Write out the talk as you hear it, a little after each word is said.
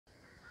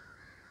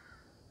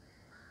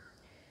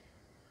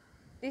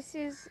This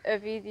is a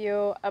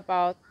video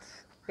about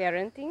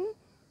parenting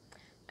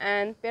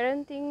and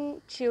parenting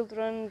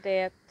children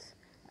that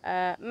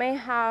may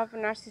have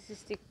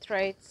narcissistic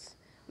traits,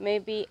 may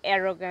be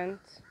arrogant.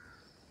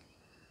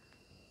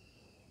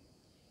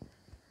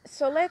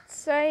 So let's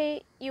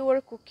say you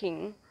were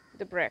cooking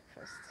the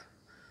breakfast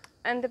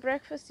and the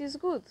breakfast is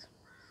good,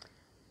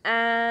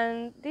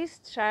 and this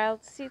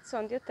child sits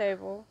on the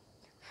table,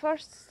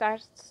 first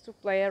starts to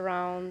play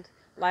around,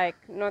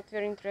 like not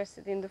very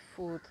interested in the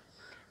food,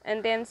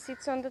 and then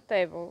sits on the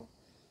table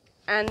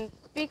and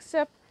picks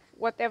up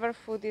whatever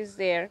food is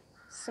there,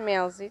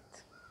 smells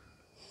it,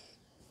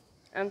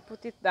 and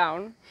put it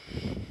down,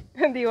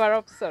 and you are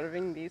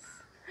observing this.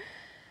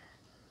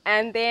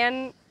 And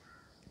then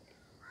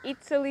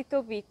eats a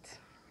little bit,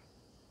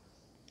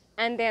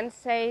 and then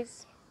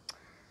says,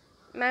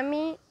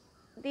 "Mommy,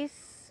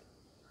 this,"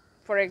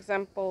 for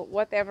example,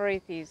 whatever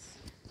it is,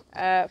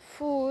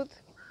 food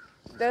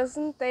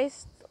doesn't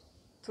taste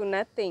to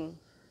nothing,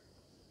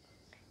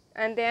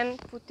 and then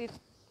put it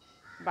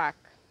back.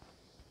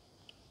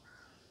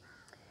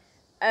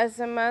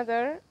 As a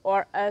mother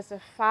or as a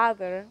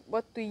father,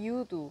 what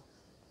do?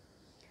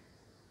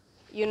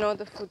 You know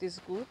the food is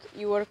good,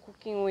 you are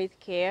cooking with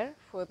care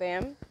for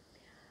them.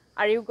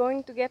 Are you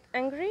going to get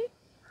angry?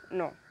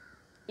 No,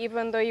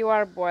 even though you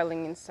are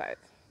boiling inside.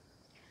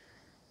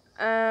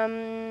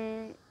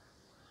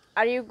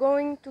 Are you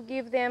going to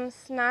give them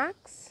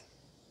snacks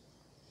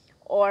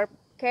or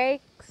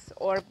cakes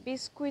or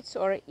biscuits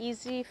or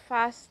easy,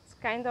 fast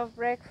kind of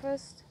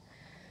breakfast?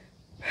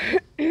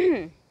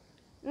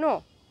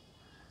 No.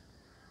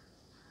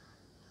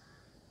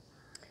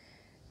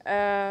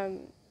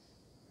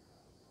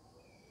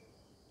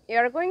 You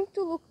are going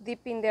to look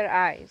deep in their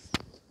eyes,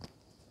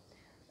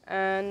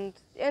 and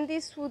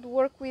this would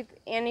work with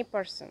any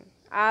person,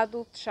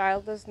 adult,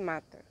 child, doesn't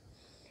matter.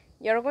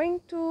 You're going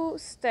to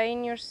stay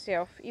in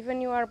yourself, even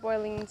you are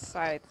boiling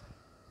inside,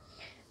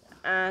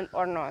 and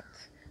or not,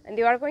 and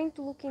you are going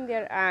to look in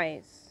their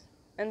eyes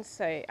and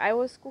say, "I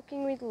was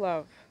cooking with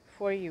love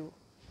for you.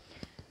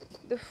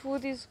 The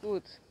food is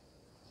good.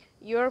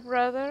 Your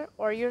brother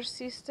or your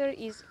sister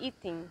is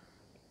eating,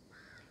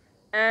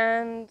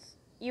 and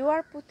you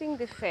are putting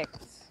the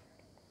facts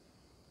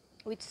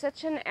with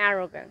such an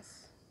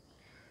arrogance.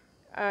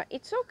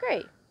 It's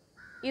okay.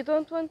 You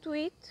don't want to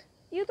eat,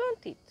 you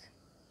don't eat.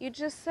 You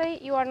just say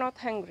you are not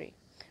hungry.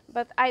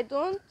 But I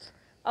don't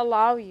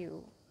allow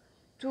you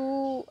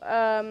to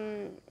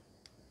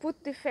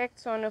put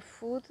defects on a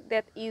food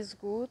that is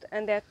good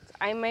and that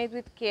I made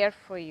with care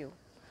for you.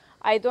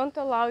 I don't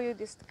allow you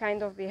this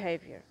kind of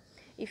behavior.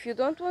 If you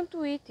don't want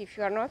to eat, if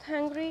you are not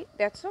hungry,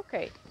 that's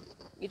okay.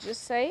 You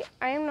just say,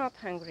 I am not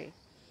hungry.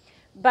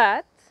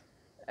 But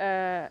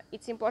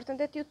it's important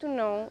that you to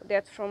know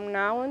that from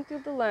now until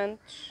the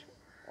lunch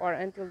or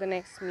until the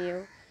next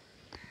meal,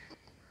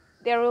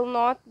 there will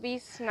not be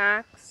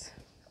snacks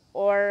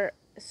or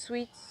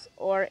sweets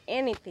or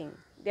anything.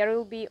 There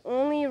will be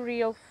only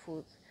real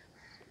food.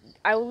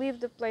 I will leave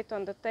the plate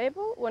on the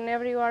table.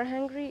 Whenever you are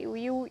hungry,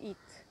 you eat.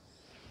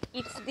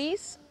 It's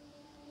this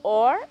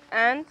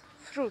and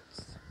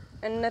fruits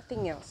and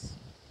nothing else.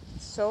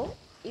 So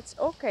it's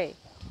okay.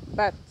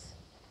 But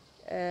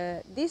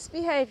this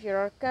behavior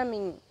or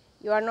coming,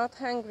 you are not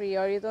hungry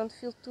or you don't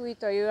feel to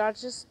eat or you are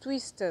just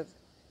twisted,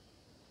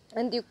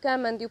 and you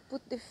come and you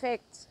put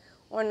defects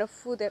on a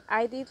food that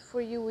I did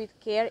for you with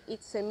care,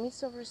 it's a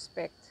miss of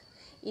respect.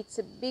 It's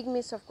a big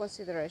miss of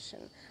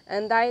consideration.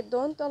 And I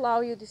don't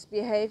allow you this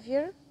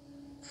behavior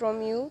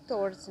from you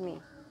towards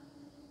me.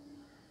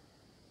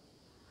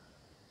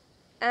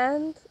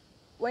 And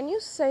when you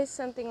say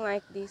something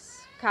like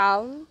this,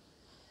 calm,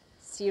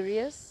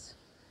 serious,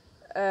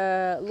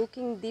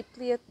 looking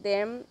deeply at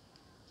them,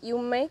 you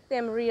make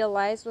them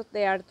realize what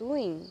they are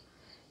doing.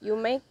 You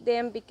make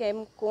them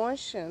become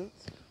conscious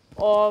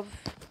of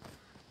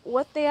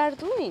what they are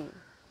doing.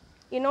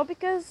 You know,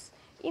 because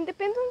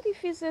independent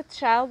if it's a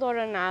child or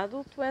an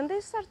adult, when they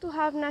start to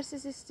have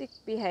narcissistic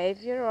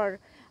behavior or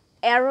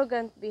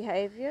arrogant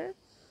behavior,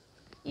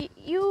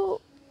 you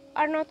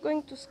are not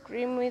going to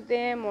scream with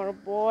them or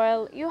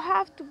boil. You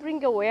have to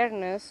bring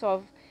awareness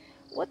of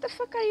what the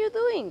fuck are you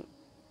doing?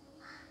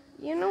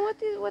 You know,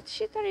 what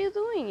shit are you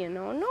doing? You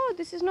know, no,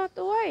 this is not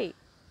the way.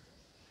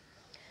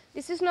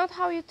 This is not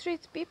how you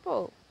treat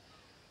people.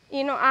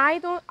 You know, I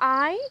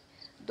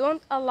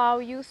don't allow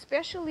you,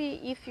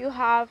 especially if you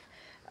have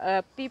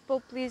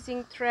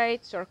people-pleasing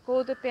traits or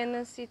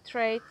codependency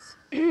traits.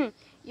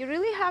 You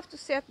really have to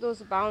set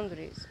those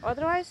boundaries.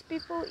 Otherwise,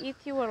 people eat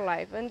you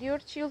alive. And your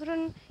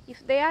children,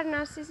 if they are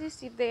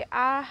narcissists, if they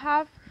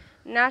have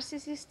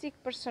narcissistic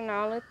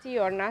personality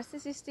or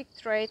narcissistic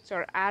traits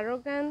or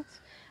arrogant,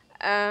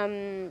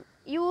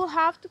 you will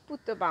have to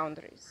put the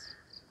boundaries.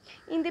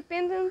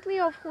 Independently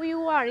of who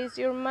you are, is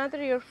your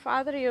mother, your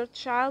father, your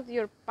child,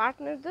 your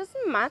partner,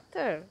 doesn't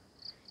matter.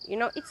 You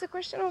know, it's a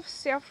question of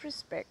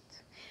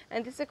self-respect.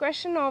 And it's a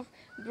question of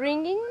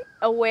bringing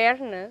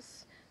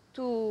awareness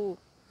to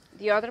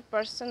the other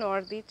person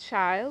or the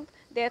child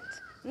that,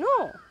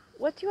 no,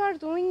 what you are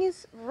doing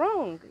is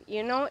wrong.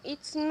 You know,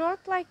 it's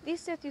not like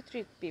this that you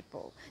treat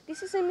people.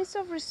 This is a miss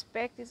of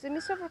respect. It's a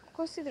miss of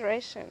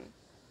consideration.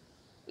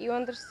 You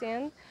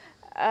understand?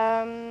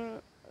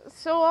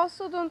 So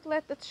also don't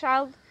let the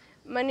child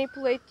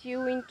manipulate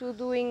you into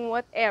doing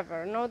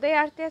whatever. No, they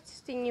are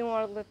testing you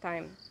all the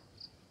time.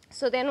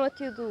 So then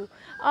what you do?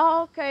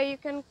 Oh, okay, you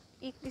can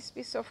eat this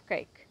piece of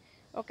cake.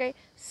 Okay,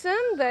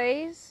 some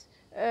days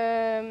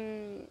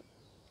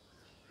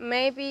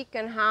maybe you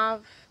can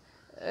have,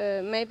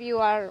 maybe you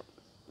are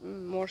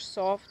more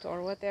soft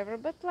or whatever,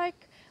 but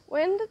like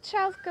when the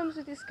child comes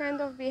with this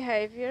kind of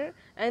behavior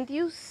and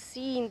you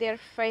see in their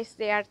face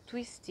they are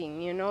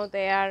twisting, you know,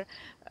 they are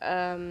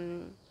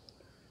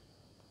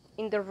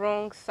in the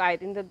wrong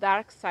side, in the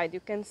dark side, you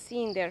can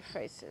see in their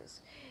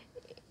faces.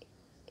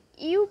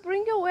 You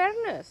bring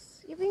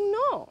awareness. You think,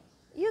 no,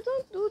 you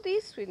don't do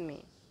this with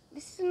me.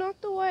 This is not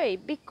the way,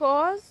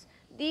 because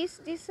this,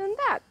 and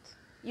that.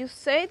 You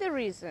say the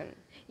reason.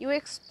 You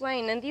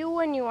explain, and you,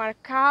 when you are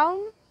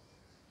calm,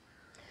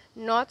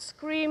 not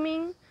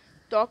screaming,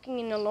 talking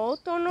in a low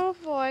tone of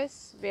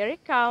voice, very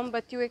calm,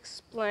 but you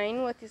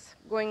explain what is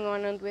going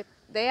on and what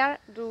they are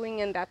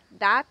doing, and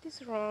that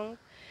is wrong.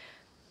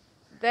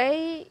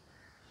 They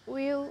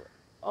will,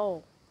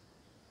 oh,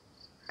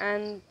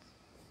 and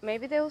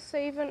maybe they will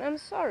say even, I'm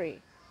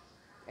sorry.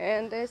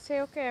 And they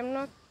say, okay, I'm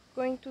not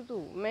going to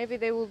do. Maybe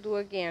they will do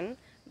again,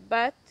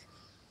 but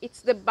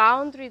it's the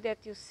boundary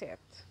that you set.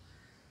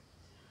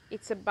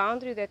 It's a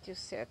boundary that you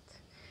set.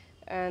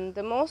 And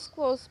the most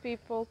close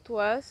people to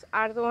us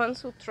are the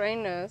ones who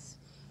train us,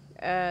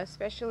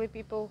 especially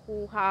people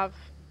who have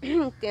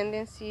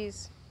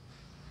tendencies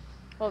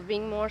of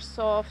being more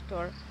soft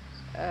or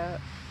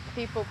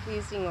people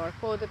pleasing or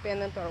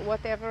codependent or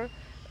whatever,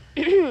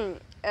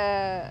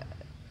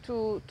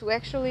 to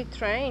actually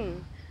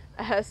train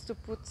us to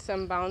put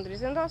some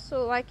boundaries. And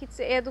also, like, it's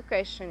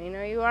education, you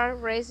know, you are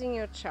raising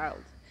your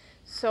child,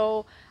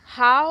 so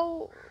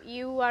how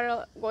you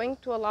are going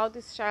to allow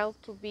this child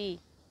to be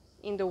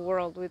in the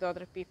world with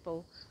other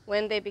people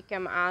when they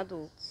become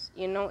adults,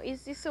 you know,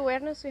 is this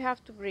awareness we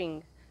have to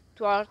bring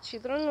to our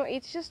children. No,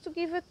 it's just to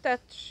give a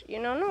touch, you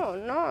know.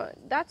 No,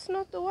 that's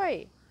not the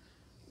way.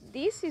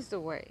 This is the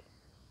way,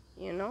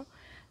 you know.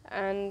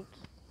 And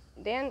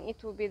then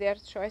it will be their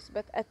choice,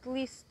 but at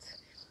least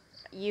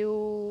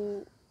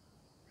you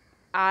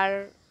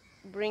are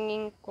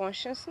bringing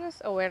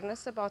consciousness,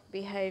 awareness about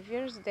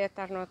behaviors that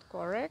are not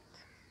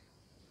correct,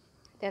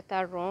 that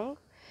are wrong,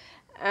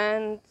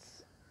 and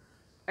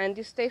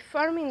you stay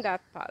firm in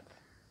that path.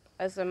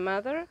 As a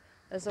mother,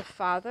 as a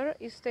father,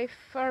 you stay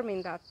firm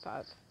in that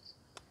path,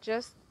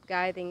 just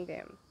guiding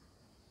them,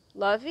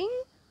 loving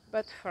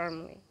but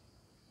firmly.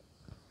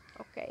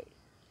 Okay,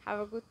 have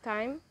a good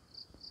time.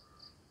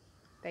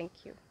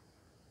 Thank you,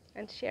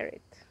 and share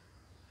it.